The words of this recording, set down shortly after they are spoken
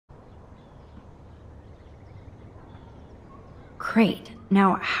crate.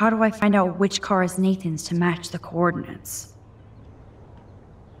 Now, how do I find out which car is Nathan's to match the coordinates?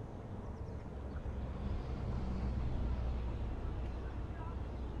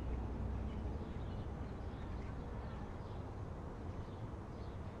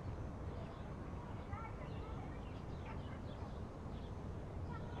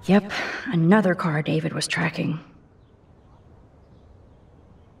 Yep, another car David was tracking.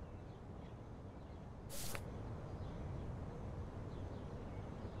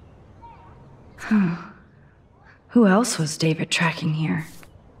 Who else was David tracking here?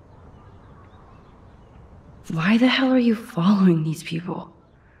 Why the hell are you following these people?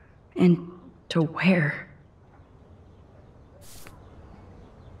 And to where?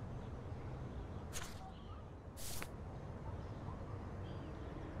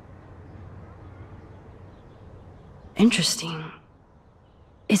 Interesting.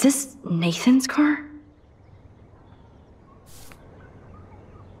 Is this Nathan's car?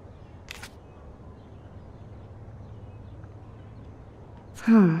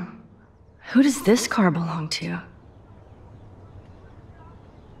 Who does this car belong to?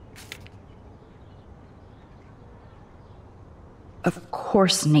 Of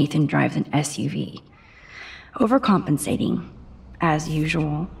course Nathan drives an SUV. Overcompensating, as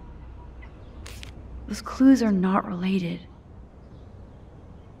usual. Those clues are not related.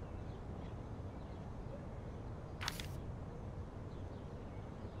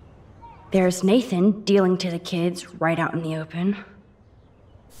 There's Nathan dealing to the kids right out in the open.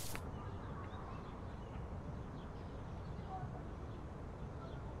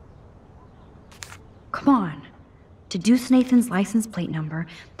 Come on. Deduce Nathan's license plate number,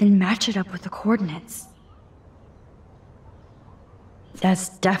 then match it up with the coordinates. That's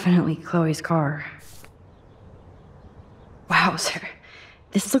definitely Chloe's car. Wowzer.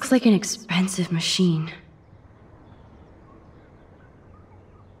 This looks like an expensive machine.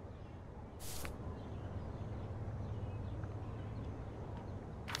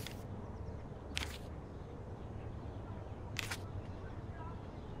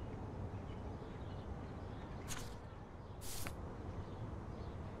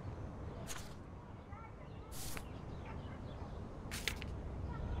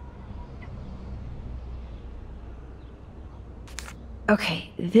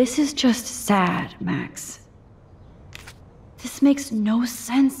 Okay, this is just sad, Max. This makes no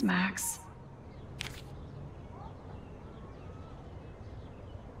sense, Max.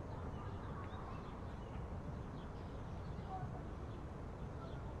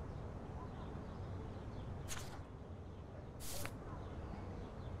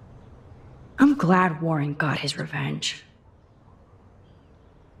 I'm glad Warren got his revenge.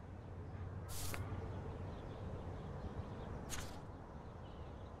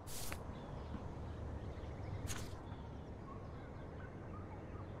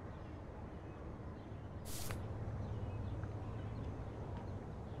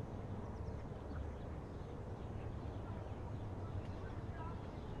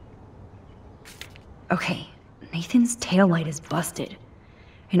 Okay, Nathan's taillight is busted.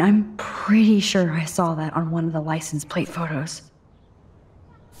 And I'm pretty sure I saw that on one of the license plate photos.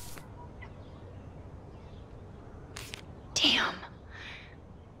 Damn.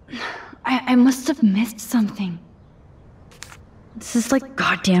 I must have missed something. This is like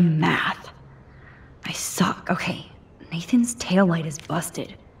goddamn math. I suck. Okay, Nathan's taillight is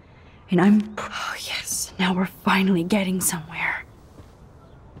busted. And oh yes, now we're finally getting somewhere.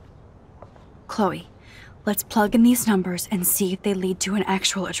 Chloe. Let's plug in these numbers and see if they lead to an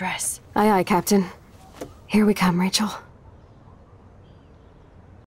actual address. Aye, aye, Captain. Here we come, Rachel.